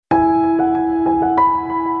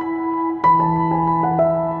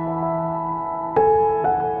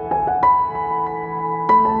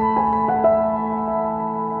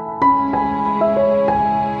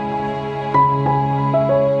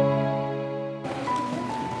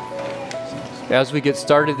As we get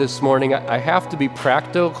started this morning, I have to be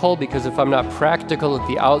practical, because if I'm not practical at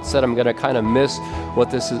the outset, I'm going to kind of miss what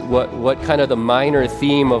this is, what kind of the minor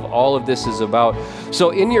theme of all of this is about.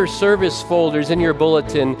 So in your service folders, in your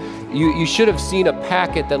bulletin, you should have seen a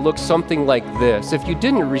packet that looks something like this. If you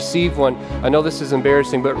didn't receive one, I know this is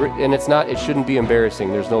embarrassing, and it shouldn't be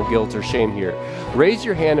embarrassing. There's no guilt or shame here. Raise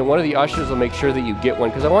your hand and one of the ushers will make sure that you get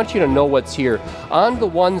one, because I want you to know what's here. On the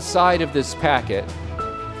one side of this packet,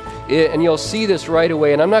 and you'll see this right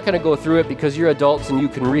away, and I'm not going to go through it because you're adults and you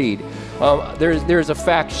can read. There's a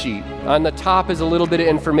fact sheet. On the top is a little bit of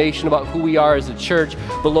information about who we are as a church.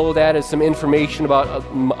 Below that is some information about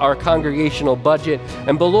our congregational budget,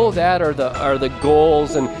 and below that are the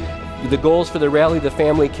goals and the goals for the Rally the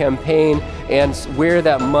Family campaign, and where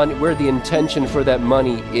the intention for that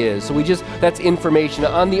money is. So that's information.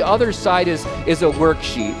 On the other side is a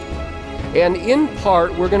worksheet. And in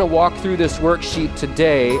part, we're going to walk through this worksheet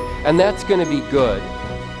today, and that's going to be good.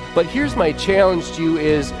 But here's my challenge to you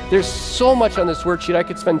is, there's so much on this worksheet, I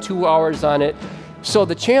could spend 2 hours on it. So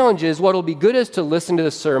the challenge is, what'll be good is to listen to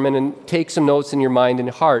the sermon and take some notes in your mind and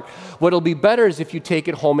heart. What'll be better is if you take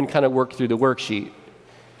it home and kind of work through the worksheet.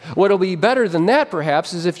 What'll be better than that,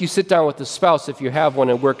 perhaps, is if you sit down with the spouse, if you have one,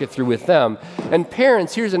 and work it through with them. And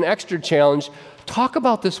parents, here's an extra challenge. Talk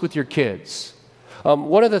about this with your kids.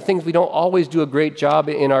 One of the things we don't always do a great job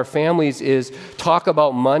in our families is talk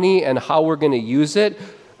about money and how we're going to use it,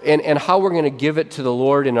 and how we're going to give it to the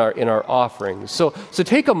Lord in our offerings. So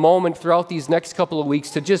take a moment throughout these next couple of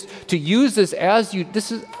weeks to use this as you.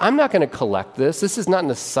 I'm not going to collect this. This is not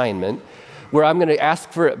an assignment where I'm going to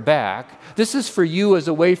ask for it back. This is for you as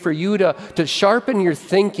a way for you to sharpen your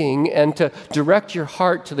thinking and to direct your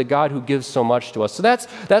heart to the God who gives so much to us. So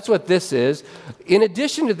that's what this is. In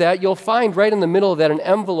addition to that, you'll find right in the middle of that an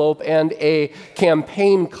envelope and a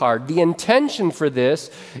campaign card. The intention for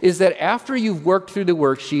this is that after you've worked through the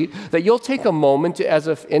worksheet, that you'll take a moment as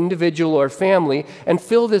an individual or family and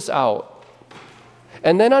fill this out.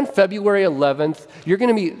 And then on February 11th, you're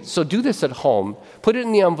going to so do this at home. Put it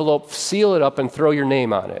in the envelope, seal it up, and throw your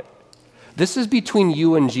name on it. This is between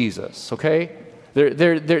you and Jesus, okay?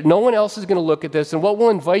 No one else is going to look at this. And what we'll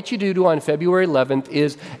invite you to do on February 11th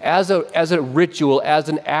is, as a ritual, as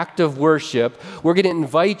an act of worship, we're going to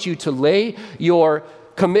invite you to lay your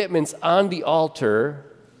commitments on the altar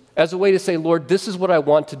as a way to say, Lord, this is what I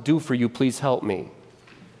want to do for you. Please help me.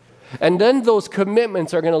 And then those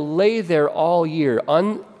commitments are going to lay there all year,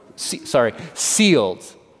 sealed,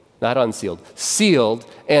 not unsealed, sealed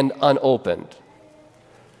and unopened.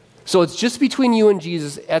 So it's just between you and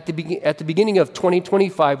Jesus. At the beginning of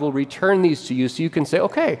 2025, we'll return these to you so you can say,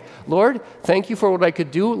 okay, Lord, thank you for what I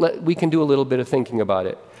could do. We can do a little bit of thinking about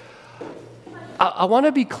it. I want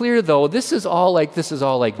to be clear, though, this is all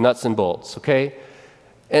like nuts and bolts, okay?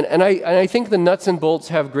 And I think the nuts and bolts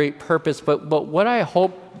have great purpose, but what I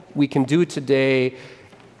hope we can do today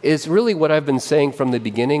is really what I've been saying from the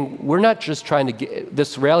beginning. We're not just trying to get,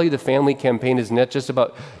 this Rally the Family campaign is not just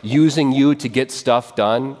about using you to get stuff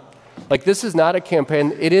done. Like, this is not a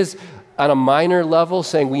campaign. It is on a minor level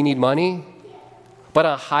saying we need money, but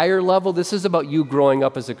on a higher level, this is about you growing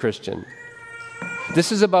up as a Christian.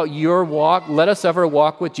 This is about your walk. Let us ever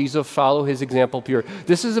walk with Jesus, follow his example pure.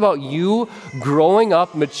 This is about you growing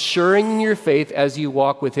up, maturing in your faith as you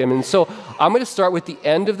walk with him. And so I'm going to start with the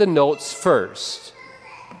end of the notes first.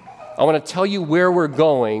 I want to tell you where we're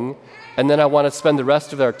going, and then I want to spend the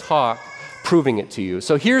rest of our talk proving it to you.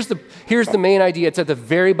 So here's the main idea. It's at the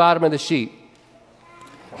very bottom of the sheet.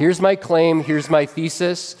 Here's my claim. Here's my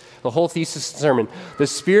thesis, the whole thesis sermon. The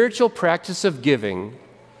spiritual practice of giving,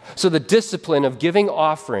 so the discipline of giving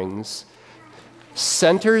offerings,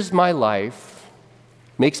 centers my life,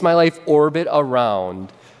 makes my life orbit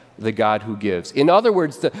around the God who gives. In other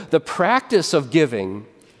words, the practice of giving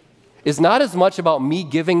is not as much about me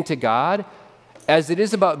giving to God as it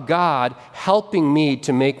is about God helping me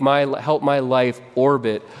to help my life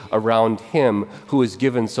orbit around him who has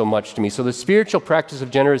given so much to me. So the spiritual practice of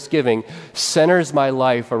generous giving centers my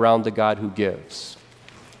life around the God who gives.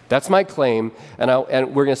 That's my claim, and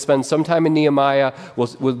we're going to spend some time in Nehemiah.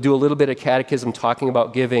 We'll do a little bit of catechism talking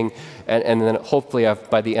about giving, and then hopefully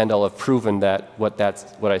by the end I'll have proven that what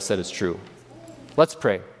I said is true. Let's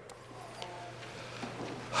pray.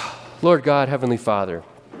 Lord God, Heavenly Father,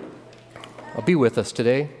 be with us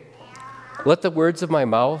today. Let the words of my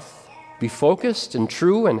mouth be focused and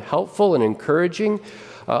true and helpful and encouraging.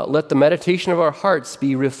 Let the meditation of our hearts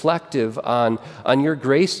be reflective on your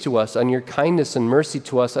grace to us, on your kindness and mercy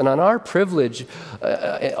to us, and on our privilege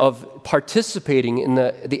of participating in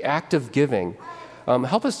the act of giving.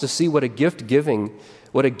 Help us to see what a gift giving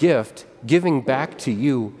back to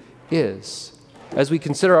you is. As we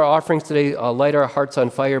consider our offerings today, light our hearts on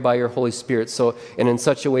fire by your Holy Spirit, and in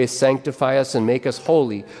such a way sanctify us and make us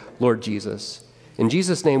holy, Lord Jesus. In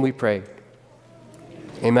Jesus' name we pray.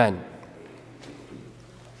 Amen.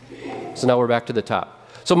 So now we're back to the top.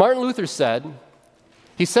 So Martin Luther said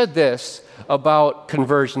this about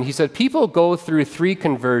conversion. He said, people go through three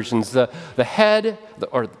conversions, the head,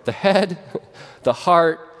 the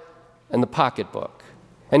heart, and the pocketbook.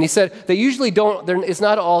 And he said they usually don't, it's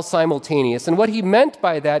not all simultaneous. And what he meant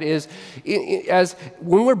by that is, as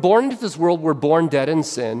when we're born into this world, we're born dead in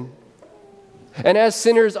sin. And as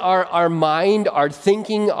sinners, our mind, our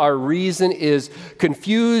thinking, our reason is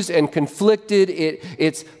confused and conflicted.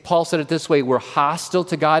 Paul said it this way, we're hostile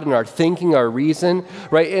to God in our thinking, our reason,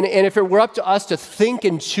 right? And if it were up to us to think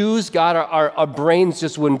and choose God, our brains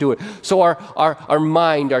just wouldn't do it. So our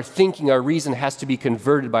mind, our thinking, our reason has to be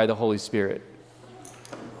converted by the Holy Spirit.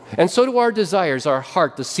 And so do our desires, our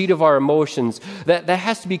heart, the seat of our emotions. That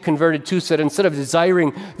has to be converted too, so that instead of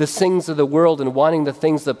desiring the things of the world and wanting the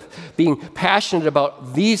things, being passionate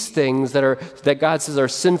about these things that God says are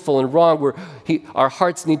sinful and wrong, our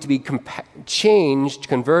hearts need to be changed,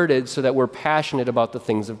 converted, so that we're passionate about the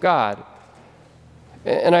things of God.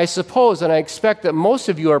 And I suppose and I expect that most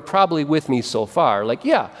of you are probably with me so far. Like,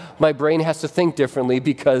 yeah, my brain has to think differently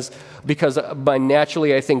because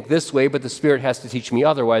naturally I think this way, but the Spirit has to teach me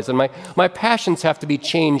otherwise. And my passions have to be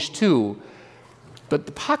changed too. But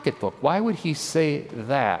the pocketbook, why would he say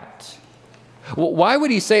that? Well, why would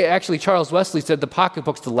he say, actually Charles Wesley said the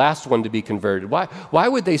pocketbook's the last one to be converted. Why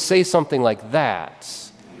would they say something like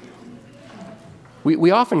that? We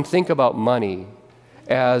often think about money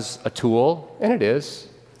as a tool, and it is.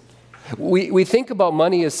 We think about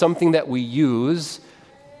money as something that we use,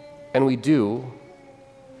 and we do.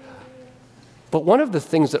 But one of the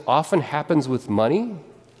things that often happens with money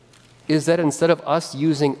is that instead of us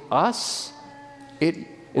using it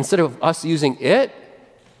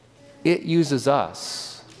uses us.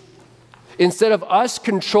 Instead of us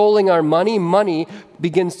controlling our money, money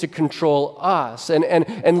begins to control us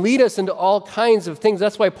and lead us into all kinds of things.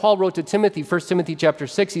 That's why Paul wrote to Timothy, 1 Timothy chapter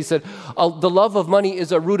 6, he said, the love of money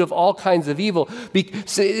is a root of all kinds of evil.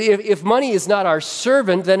 If money is not our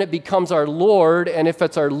servant, then it becomes our Lord, and if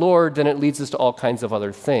it's our Lord, then it leads us to all kinds of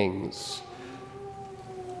other things.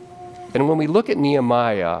 And when we look at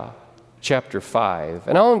Nehemiah chapter 5,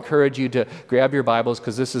 and I'll encourage you to grab your Bibles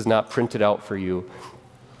because this is not printed out for you.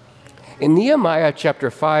 In Nehemiah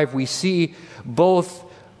chapter 5, we see both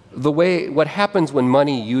what happens when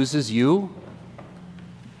money uses you,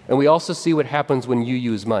 and we also see what happens when you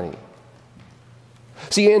use money.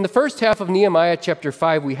 See, in the first half of Nehemiah chapter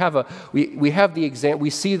 5, we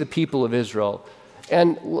see the people of Israel.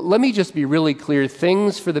 And let me just be really clear,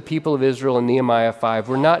 things for the people of Israel in Nehemiah 5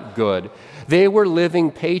 were not good. They were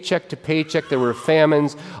living paycheck to paycheck. There were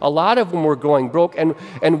famines. A lot of them were going broke.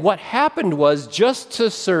 And what happened was, just to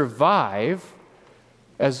survive,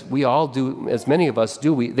 as we all do, as many of us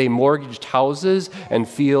do, they mortgaged houses and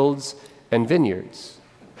fields and vineyards.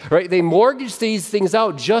 Right? They mortgaged these things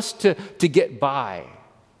out just to get by.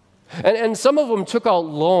 And some of them took out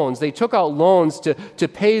loans. They took out loans to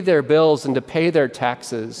pay their bills and to pay their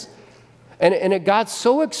taxes. And it got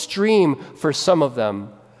so extreme for some of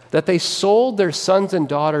them that they sold their sons and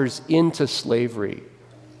daughters into slavery.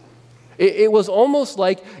 It was almost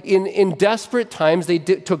like in desperate times, they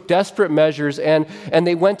took desperate measures and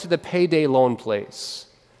they went to the payday loan place.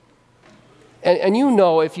 And you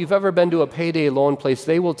know, if you've ever been to a payday loan place,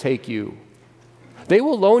 they will take you. They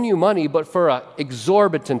will loan you money, but for an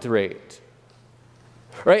exorbitant rate.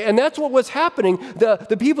 Right? And that's what was happening.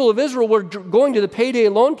 The people of Israel were going to the payday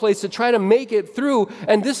loan place to try to make it through.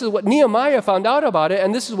 And this is what Nehemiah found out about it.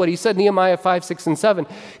 And this is what he said, Nehemiah 5, 6, and 7.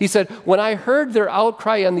 He said, when I heard their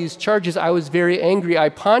outcry on these charges, I was very angry. I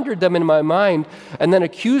pondered them in my mind and then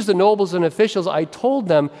accused the nobles and officials. I told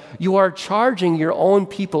them, you are charging your own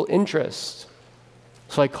people interest.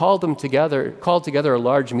 So I called together a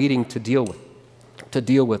large meeting to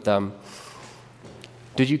deal with them.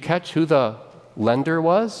 Did you catch who the lender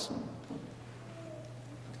was?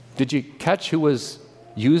 Did you catch who was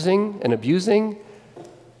using and abusing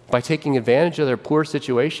by taking advantage of their poor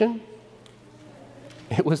situation?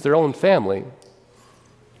 It was their own family.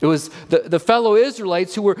 It was the fellow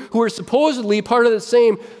Israelites who were supposedly part of the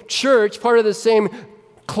same church, part of the same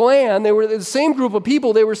clan. They were the same group of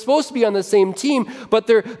people. They were supposed to be on the same team, but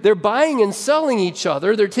they're buying and selling each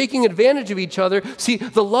other. They're taking advantage of each other. See,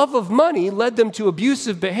 the love of money led them to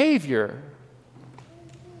abusive behavior.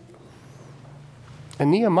 And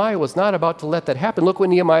Nehemiah was not about to let that happen. Look what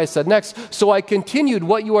Nehemiah said next. So I continued,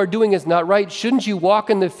 what you are doing is not right. Shouldn't you walk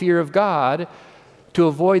in the fear of God to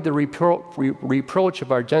avoid the reproach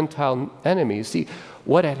of our Gentile enemies. See,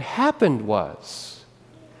 what had happened was,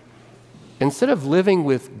 instead of living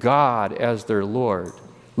with God as their Lord,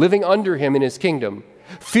 living under Him in His kingdom,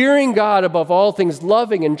 fearing God above all things,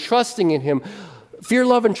 loving and trusting in Him, fear,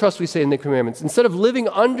 love, and trust, we say in the commandments. Instead of living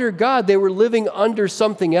under God, they were living under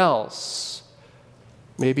something else.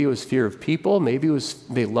 Maybe it was fear of people. Maybe it was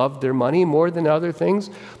they loved their money more than other things.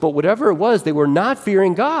 But whatever it was, they were not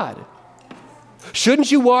fearing God.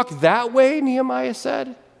 Shouldn't you walk that way, Nehemiah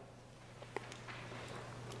said?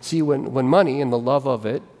 See, when money and the love of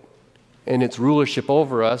it and its rulership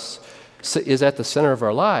over us is at the center of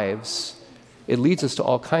our lives, it leads us to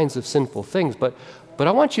all kinds of sinful things. But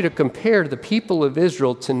I want you to compare the people of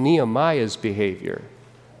Israel to Nehemiah's behavior.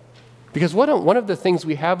 Because one of the things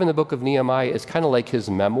we have in the book of Nehemiah is kind of like his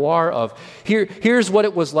memoir of, here's what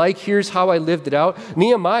it was like, here's how I lived it out.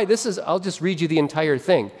 Nehemiah, I'll just read you the entire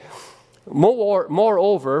thing.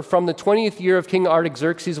 Moreover, from the 20th year of King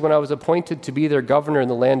Artaxerxes, when I was appointed to be their governor in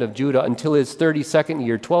the land of Judah, until his 32nd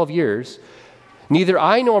year, 12 years, neither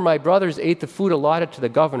I nor my brothers ate the food allotted to the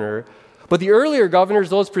governor, but the earlier governors,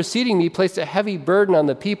 those preceding me, placed a heavy burden on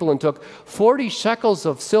the people and took 40 shekels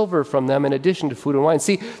of silver from them in addition to food and wine.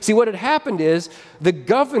 See, what had happened is the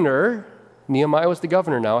governor, Nehemiah was the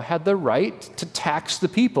governor now, had the right to tax the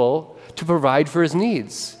people to provide for his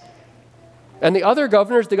needs. And the other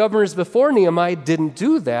governors, the governors before Nehemiah, didn't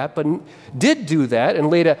do that, but did do that and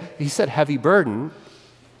laid he said, heavy burden.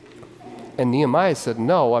 And Nehemiah said,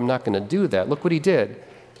 no, I'm not going to do that. Look what he did.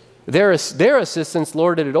 Their assistants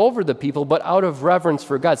lorded it over the people, but out of reverence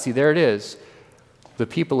for God. See, there it is. The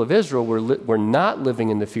people of Israel were not living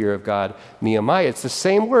in the fear of God. Nehemiah, it's the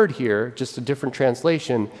same word here, just a different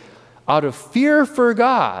translation. Out of fear for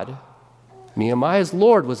God, Nehemiah's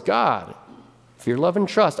Lord was God. Fear, love, and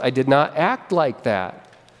trust. I did not act like that.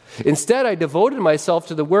 Instead, I devoted myself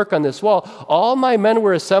to the work on this wall. All my men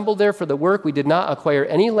were assembled there for the work. We did not acquire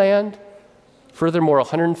any land. Furthermore,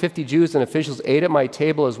 150 Jews and officials ate at my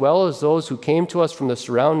table, as well as those who came to us from the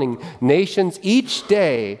surrounding nations. Each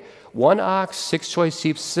day, 1 ox, 6 choice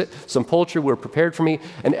sheep, some poultry were prepared for me,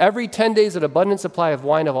 and every 10 days an abundant supply of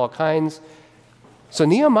wine of all kinds. So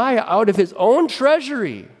Nehemiah, out of his own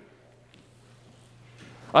treasury,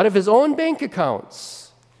 out of his own bank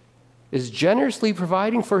accounts, is generously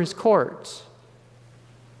providing for his court.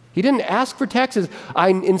 He didn't ask for taxes.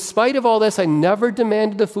 In spite of all this, I never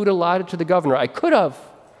demanded the food allotted to the governor. I could have.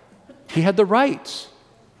 He had the right.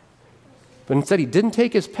 But instead, he didn't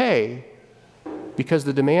take his pay because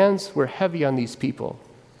the demands were heavy on these people.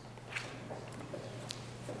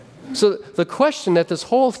 So the question that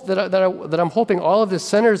that I'm hoping all of this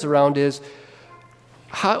centers around is,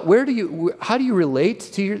 how do you relate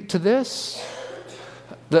to this?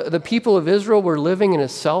 The people of Israel were living in a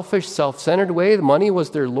selfish, self-centered way. The money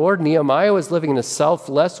was their Lord. Nehemiah was living in a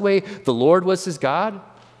selfless way. The Lord was his God.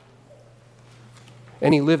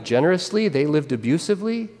 And he lived generously. They lived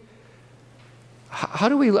abusively. How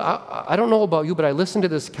do we, I don't know about you, but I listen to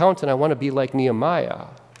this account and I want to be like Nehemiah.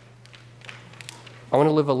 I want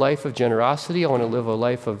to live a life of generosity. I want to live a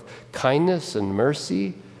life of kindness and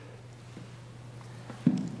mercy.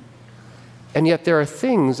 And yet there are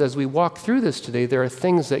things, as we walk through this today, there are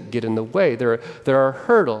things that get in the way. There are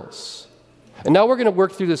hurdles. And now we're going to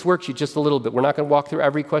work through this worksheet just a little bit. We're not going to walk through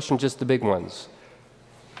every question, just the big ones.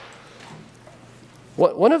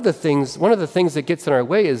 One of the things that gets in our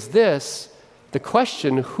way is this, the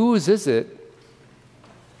question, whose is it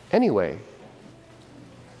anyway?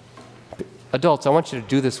 Adults, I want you to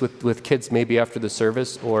do this with kids maybe after the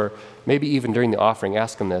service or maybe even during the offering.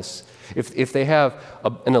 Ask them this. If they have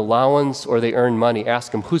an allowance or they earn money,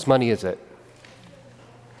 ask them, whose money is it?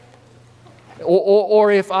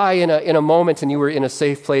 Or if I, in a moment, and you were in a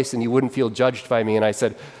safe place and you wouldn't feel judged by me, and I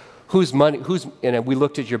said, whose money, and we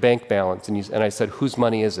looked at your bank balance, and I said, whose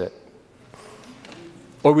money is it?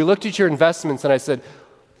 Or we looked at your investments, and I said,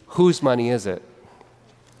 whose money is it?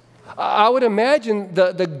 I would imagine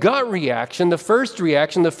the gut reaction, the first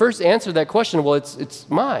answer to that question, well, it's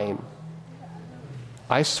mine.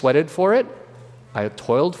 I sweated for it. I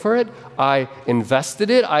toiled for it. I invested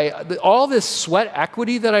it. All this sweat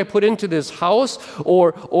equity that I put into this house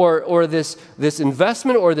or this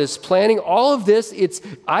investment or this planning, all of this,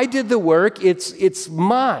 I did the work. It's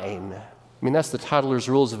mine. I mean, that's the toddler's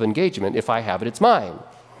rules of engagement. If I have it, it's mine.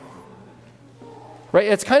 Right?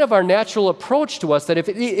 It's kind of our natural approach to us that if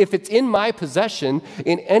it's in my possession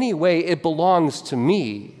in any way, it belongs to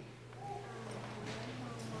me.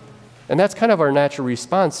 And that's kind of our natural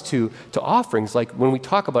response to offerings. Like when we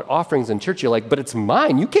talk about offerings in church, you're like, but it's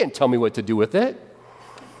mine. You can't tell me what to do with it.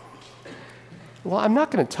 Well, I'm not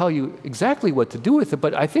going to tell you exactly what to do with it,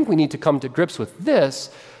 but I think we need to come to grips with this.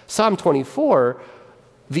 Psalm 24,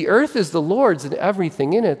 the earth is the Lord's and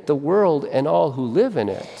everything in it, the world and all who live in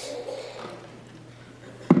it.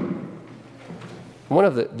 One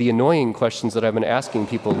of the annoying questions that I've been asking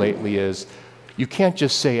people lately is, you can't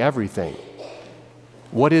just say everything.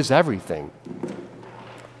 What is everything?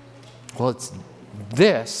 Well, it's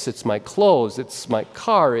this, it's my clothes, it's my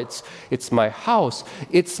car, it's my house,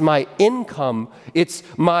 it's my income, it's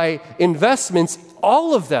my investments,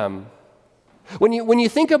 all of them. When you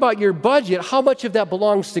think about your budget, how much of that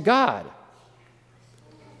belongs to God?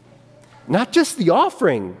 Not just the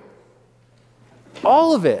offering,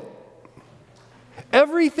 all of it.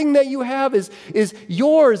 Everything that you have is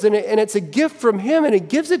yours, and it's a gift from Him, and He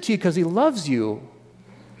gives it to you because He loves you.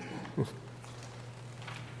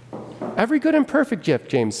 Every good and perfect gift,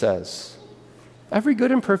 James says. Every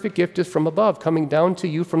good and perfect gift is from above, coming down to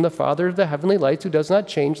you from the Father of the heavenly lights, who does not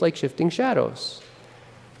change like shifting shadows.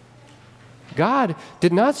 God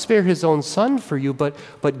did not spare His own Son for you, but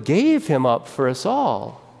gave Him up for us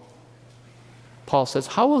all. Paul says,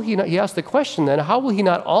 how will He not, he asked the question then, how will He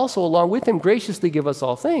not also along with Him graciously give us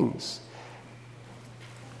all things?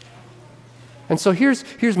 And so here's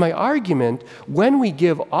my argument. When we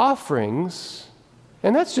give offerings,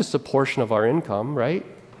 and that's just a portion of our income, right?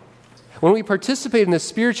 When we participate in this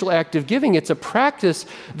spiritual act of giving, it's a practice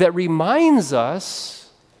that reminds us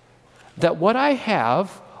that what I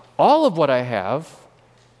have, all of what I have,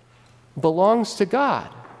 belongs to God.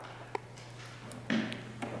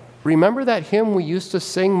 Remember that hymn we used to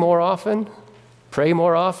sing more often, pray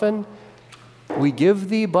more often? We give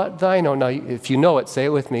thee but thine own. Now, if you know it, say it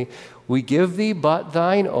with me. We give thee but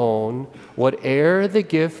thine own, whate'er the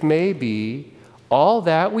gift may be. All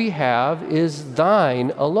that we have is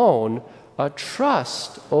thine alone, a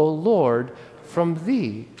trust, O Lord, from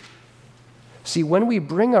thee. See, when we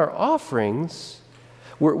bring our offerings,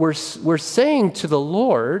 we're saying to the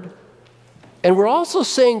Lord, and we're also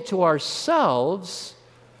saying to ourselves,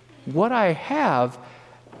 what I have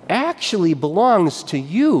actually belongs to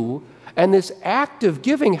you, and this act of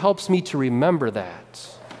giving helps me to remember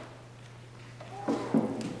that.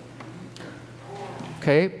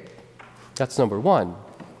 Okay, that's number one.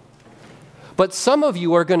 But some of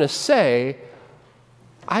you are going to say,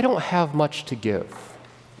 I don't have much to give.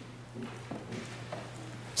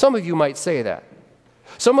 Some of you might say that.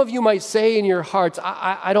 Some of you might say in your hearts,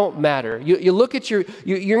 I don't matter. You look at you're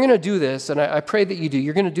going to do this, and I pray that you do.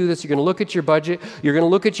 You're going to do this. You're going to look at your budget. You're going to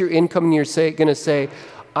look at your income, and you're going to say,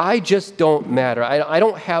 I just don't matter. I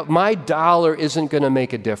don't have, my dollar isn't going to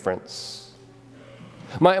make a difference.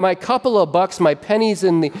 My couple of bucks, my pennies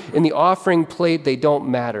in the offering plate, they don't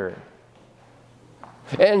matter.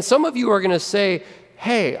 And some of you are going to say,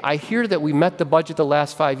 hey, I hear that we met the budget the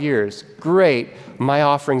last 5 years. Great, my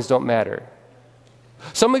offerings don't matter.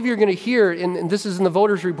 Some of you are going to hear, and this is in the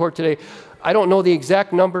voters report today, I don't know the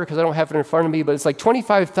exact number because I don't have it in front of me, but it's like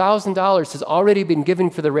 $25,000 has already been given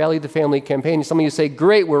for the Rally the Family campaign. Some of you say,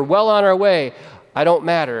 great, we're well on our way. I don't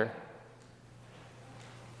matter.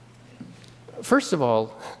 First of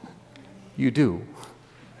all, you do.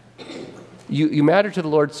 You matter to the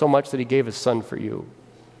Lord so much that He gave His Son for you.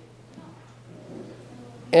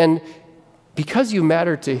 And because you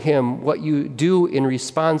matter to Him, what you do in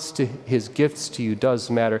response to His gifts to you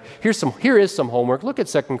does matter. Here is some homework. Look at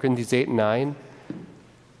 2 Corinthians 8 and 9.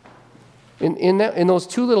 In those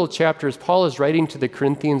two little chapters, Paul is writing to the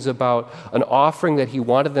Corinthians about an offering that he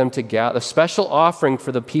wanted them to gather, a special offering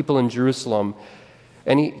for the people in Jerusalem.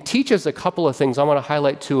 And he teaches a couple of things. I want to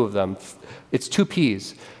highlight two of them. It's two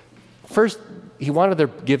P's. First, he wanted their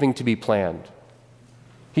giving to be planned.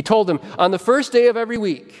 He told them, on the first day of every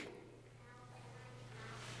week,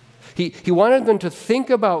 He wanted them to think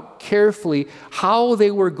about carefully how they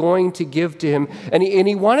were going to give to Him, and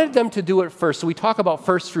he wanted them to do it first. So we talk about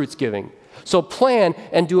first fruits giving. So plan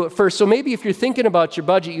and do it first. So maybe if you're thinking about your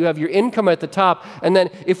budget, you have your income at the top, and then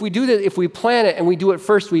if we do that, if we plan it and we do it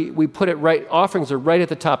first, we put it right, offerings are right at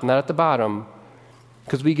the top, not at the bottom,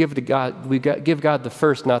 because we give to God, give God the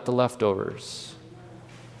first, not the leftovers.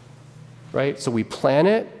 Right? So we plan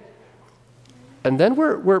it, and then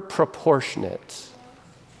we're proportionate.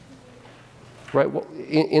 Right?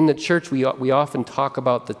 In the church, we often talk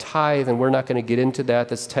about the tithe, and we're not going to get into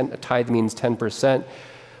that. A tithe means 10%.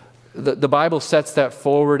 The Bible sets that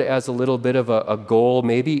forward as a little bit of a goal,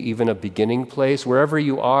 maybe even a beginning place. Wherever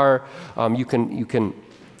you are, you can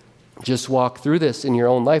just walk through this in your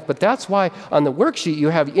own life. But that's why on the worksheet you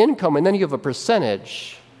have income, and then you have a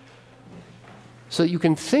percentage. So you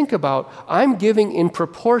can think about, I'm giving in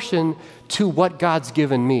proportion to what God's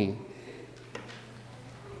given me.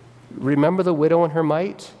 Remember the widow and her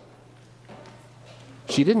mite?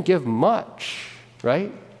 She didn't give much,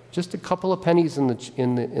 right? Just a couple of pennies in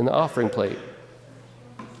the offering plate.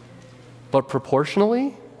 But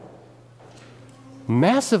proportionally,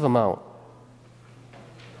 massive amount.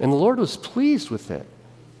 And the Lord was pleased with it.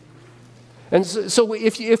 And so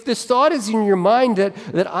if this thought is in your mind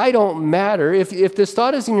that I don't matter, if this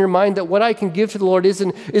thought is in your mind that what I can give to the Lord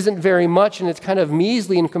isn't very much and it's kind of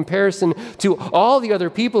measly in comparison to all the other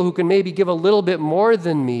people who can maybe give a little bit more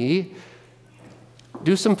than me,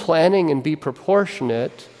 do some planning and be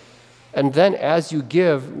proportionate. And then as you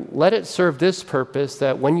give, let it serve this purpose,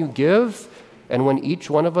 that when you give and when each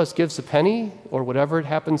one of us gives a penny or whatever it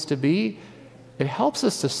happens to be, it helps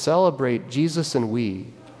us to celebrate Jesus and we.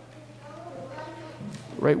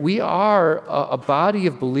 Right? We are a body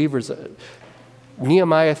of believers.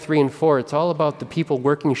 Nehemiah 3 and 4, it's all about the people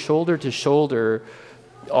working shoulder to shoulder,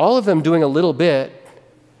 all of them doing a little bit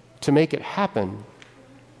to make it happen.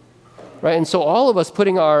 Right? And so all of us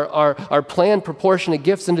putting our planned proportionate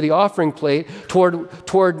gifts into the offering plate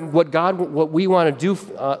toward what we want to do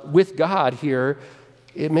with God here,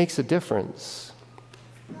 it makes a difference.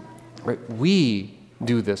 Right? We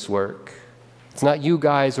do this work. It's not you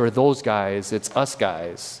guys or those guys, it's us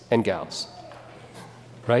guys and gals.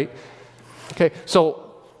 Right? Okay,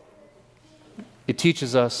 so it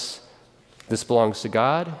teaches us this belongs to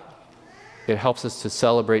God. It helps us to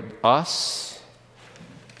celebrate us.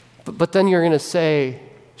 But then you're going to say,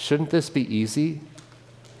 shouldn't this be easy?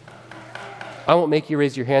 I won't make you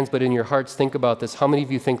raise your hands, but in your hearts think about this. How many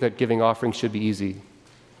of you think that giving offerings should be easy?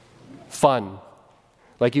 Fun.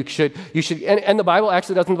 Like you should, and the Bible,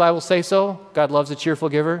 actually doesn't the Bible say so? God loves a cheerful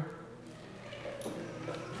giver.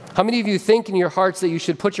 How many of you think in your hearts that you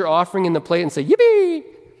should put your offering in the plate and say, yippee?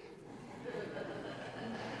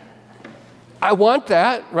 I want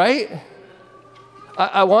that, right?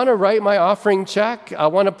 I want to write my offering check. I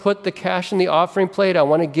want to put the cash in the offering plate. I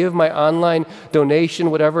want to give my online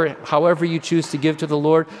donation, however you choose to give to the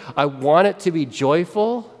Lord. I want it to be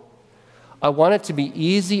joyful. I want it to be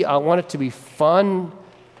easy. I want it to be fun.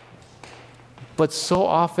 But so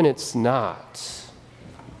often it's not.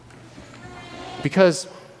 Because,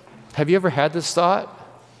 have you ever had this thought?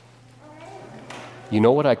 You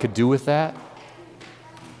know what I could do with that?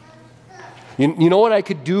 You know what I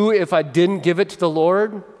could do if I didn't give it to the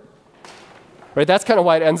Lord? Right? That's kind of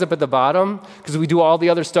why it ends up at the bottom, because we do all the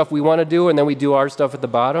other stuff we want to do, and then we do our stuff at the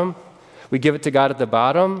bottom. We give it to God at the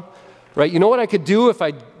bottom. Right? You know what I could do if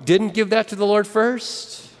I didn't give that to the Lord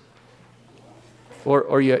first?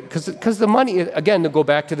 Because the money, again, to go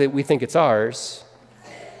back to we think it's ours,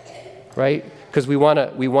 right? Because we want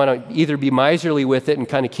to either be miserly with it and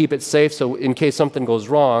kind of keep it safe so in case something goes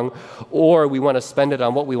wrong, or we want to spend it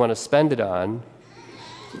on what we want to spend it on.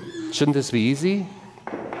 Shouldn't this be easy?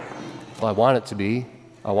 Well, I want it to be.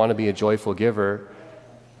 I want to be a joyful giver.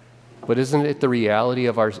 But isn't it the reality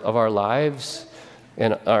of our lives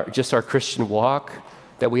and just our Christian walk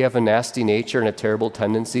that we have a nasty nature and a terrible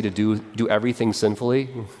tendency to do everything sinfully?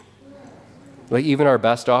 Like even our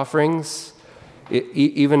best offerings,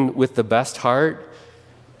 even with the best heart,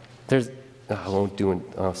 I won't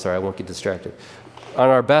get distracted. On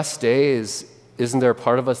our best days, isn't there a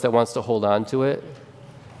part of us that wants to hold on to it?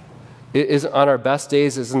 On our best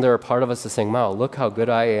days, isn't there a part of us that's saying, wow, look how good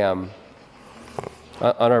I am?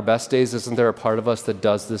 On our best days, isn't there a part of us that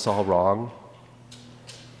does this all wrong?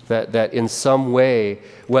 That in some way,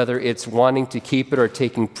 whether it's wanting to keep it or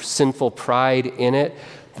taking sinful pride in it,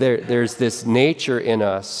 there's this nature in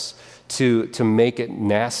us to make it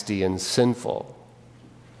nasty and sinful.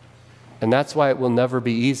 And that's why it will never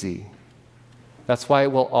be easy. That's why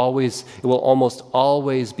it will almost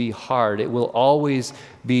always be hard. It will always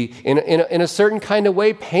be, in a certain kind of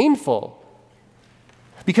way, painful.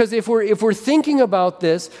 Because if we're thinking about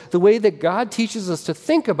this the way that God teaches us to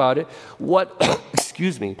think about it,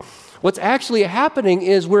 what's actually happening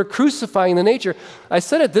is we're crucifying the nature. I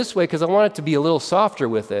said it this way because I want it to be a little softer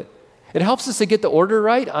with it. It helps us to get the order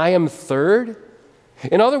right. I am third.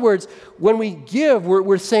 In other words, when we give,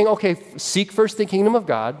 we're saying, okay, seek first the kingdom of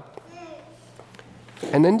God.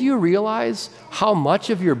 And then do you realize how much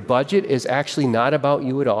of your budget is actually not about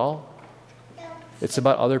you at all? It's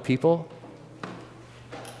about other people.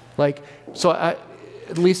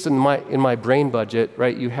 At least in my brain budget,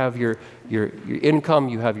 right? You have your income,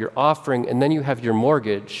 you have your offering, and then you have your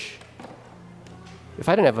mortgage. If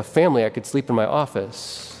I didn't have a family, I could sleep in my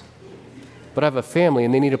office. But I have a family,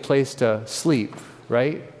 and they need a place to sleep,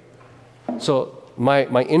 right? So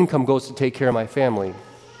my income goes to take care of my family,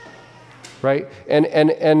 right?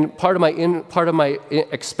 And part of my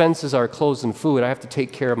expenses are clothes and food. I have to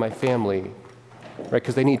take care of my family. right?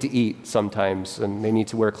 Because they need to eat sometimes, and they need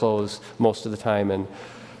to wear clothes most of the time. And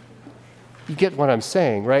you get what I'm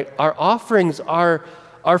saying, right? Our offerings are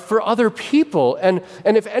for other people. And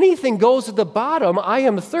if anything goes at the bottom, I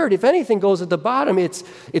am third. If anything goes at the bottom,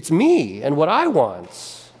 it's me and what I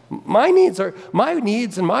want. My needs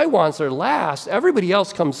and my wants are last. Everybody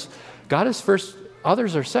else comes, God is first,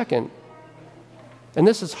 others are second. And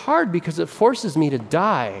this is hard because it forces me to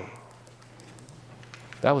die.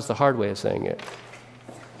 That was the hard way of saying it.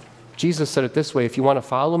 Jesus said it this way: if you want to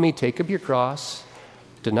follow me, take up your cross,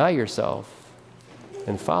 deny yourself,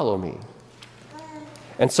 and follow me.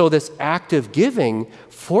 And so this act of giving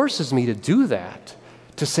forces me to do that,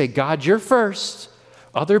 to say, God, you're first,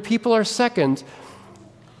 other people are second,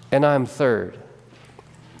 and I'm third.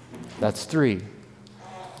 That's 3.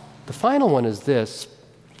 The final one is this: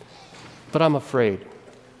 but I'm afraid.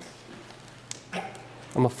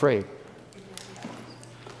 I'm afraid.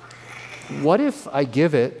 What if I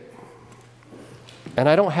give it and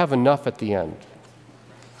I don't have enough at the end?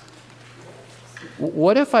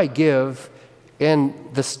 What if I give and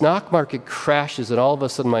the stock market crashes and all of a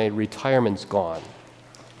sudden my retirement's gone?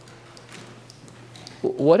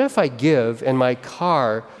 What if I give and my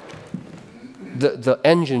car, the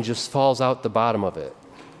engine just falls out the bottom of it?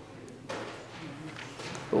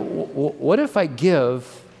 What if I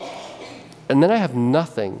give and then I have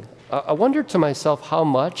nothing? I wonder to myself how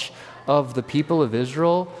much of the people of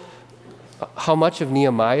Israel, how much of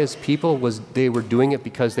Nehemiah's people they were doing it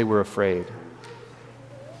because they were afraid.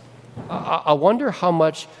 I wonder how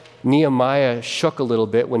much Nehemiah shook a little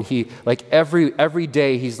bit when he, like every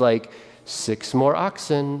day, he's like, 6 more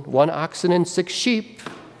oxen, 1 oxen and 6 sheep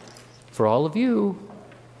for all of you.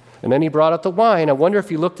 And then he brought out the wine. I wonder if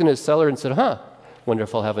he looked in his cellar and said, wonder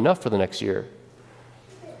if I'll have enough for the next year.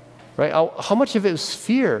 Right? How much of it is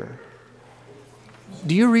fear?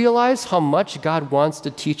 Do you realize how much God wants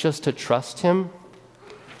to teach us to trust him?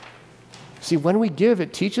 See, when we give,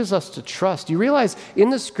 it teaches us to trust. Do you realize in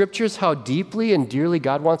the scriptures how deeply and dearly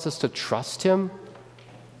God wants us to trust him?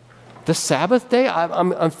 The Sabbath day,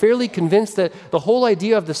 I'm fairly convinced that the whole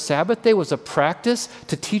idea of the Sabbath day was a practice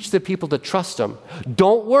to teach the people to trust him.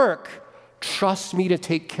 Don't work. Trust me to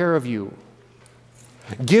take care of you.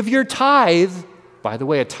 Give your tithe. By the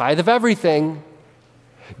way, a tithe of everything.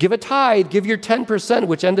 Give a tithe. Give your 10%,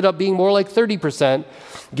 which ended up being more like 30%.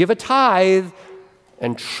 Give a tithe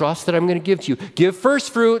and trust that I'm going to give to you. Give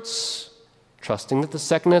first fruits, trusting that the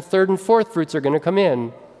second and third and fourth fruits are going to come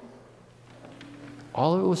in.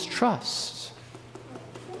 All of it was trust.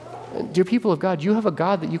 And dear people of God, you have a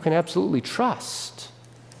God that you can absolutely trust.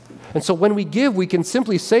 And so when we give, we can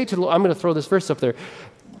simply say to the Lord, I'm going to throw this verse up there.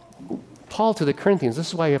 Paul to the Corinthians, this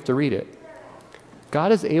is why you have to read it.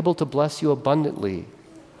 God is able to bless you abundantly,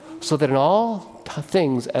 so that in all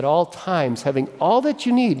things, at all times, having all that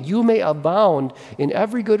you need, you may abound in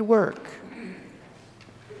every good work.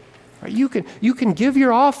 You can give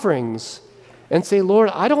your offerings and say, Lord,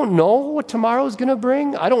 I don't know what tomorrow is going to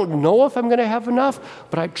bring. I don't know if I'm going to have enough,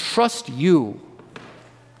 but I trust you.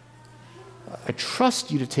 I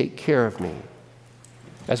trust you to take care of me.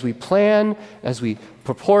 As we plan, as we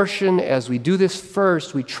proportion, as we do this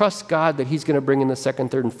first, we trust God that he's going to bring in the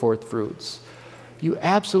second, third, and fourth fruits. You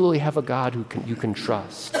absolutely have a God you can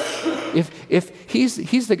trust. If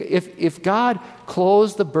God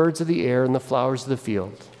clothes the birds of the air and the flowers of the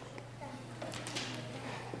field,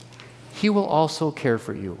 he will also care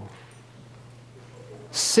for you.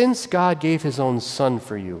 Since God gave his own son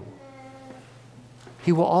for you,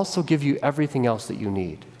 he will also give you everything else that you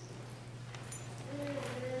need.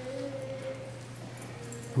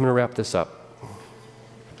 I'm going to wrap this up.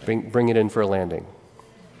 Bring it in for a landing.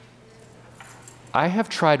 I have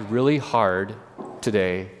tried really hard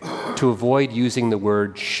today to avoid using the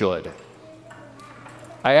word should.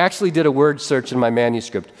 I actually did a word search in my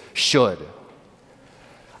manuscript, should.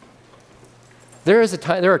 There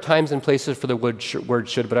are times and places for the word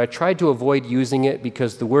should, but I tried to avoid using it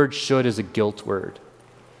because the word should is a guilt word.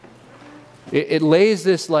 It lays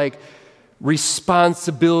this like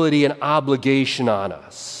responsibility and obligation on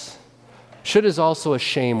us. Should is also a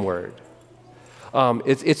shame word.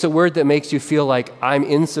 It's a word that makes you feel like I'm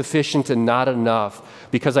insufficient and not enough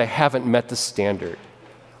because I haven't met the standard.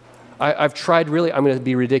 I've tried really, I'm going to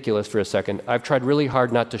be ridiculous for a second. I've tried really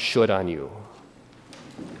hard not to should on you.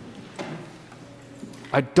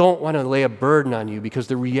 I don't want to lay a burden on you because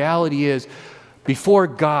the reality is, before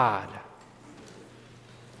God,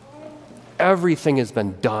 everything has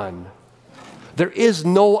been done. There is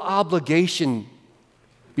no obligation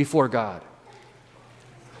before God.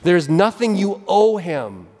 There's nothing you owe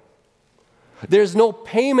him. There's no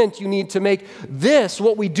payment you need to make. This,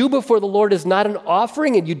 what we do before the Lord, is not an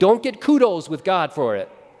offering, and you don't get kudos with God for it.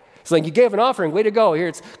 It's like you gave an offering, way to go.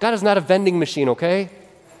 Here, God is not a vending machine, okay?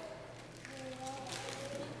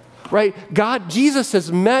 Right? Jesus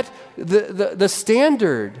has met the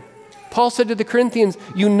standard. Paul said to the Corinthians,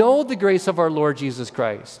 you know the grace of our Lord Jesus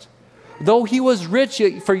Christ. Though he was rich,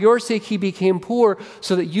 yet for your sake he became poor,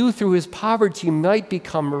 so that you through his poverty might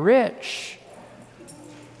become rich.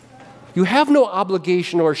 You have no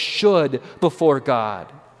obligation or should before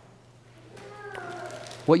God.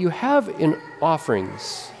 What you have in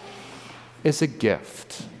offerings is a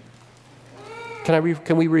gift. Can we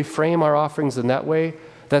reframe our offerings in that way?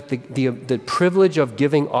 That the privilege of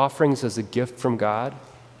giving offerings is a gift from God?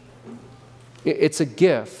 It's a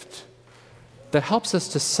gift that helps us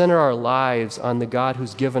to center our lives on the God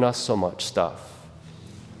who's given us so much stuff.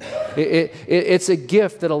 It's a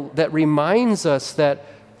gift that reminds us that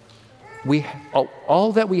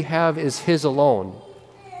all that we have is his alone.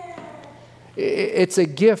 It's a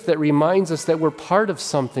gift that reminds us that we're part of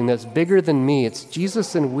something that's bigger than me. It's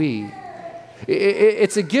Jesus and we.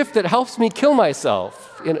 It's a gift that helps me kill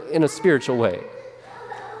myself in a spiritual way.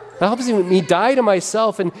 That helps me die to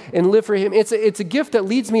myself and live for him. It's a gift that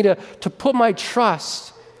leads me to put my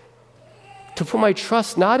trust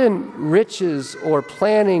not in riches or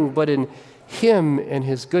planning, but in him and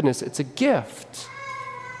his goodness. It's a gift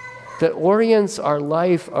that orients our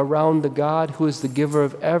life around the God who is the giver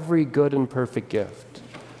of every good and perfect gift.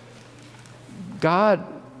 God,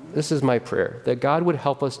 this is my prayer, that God would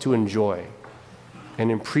help us to enjoy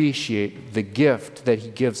and appreciate the gift that he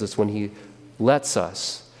gives us when he lets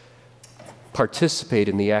us participate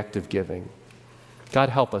in the act of giving. God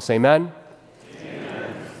help us. Amen?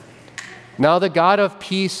 Amen. Now the God of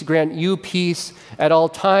peace grant you peace at all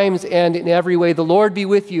times and in every way. The Lord be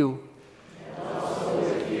with you.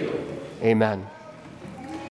 Amen.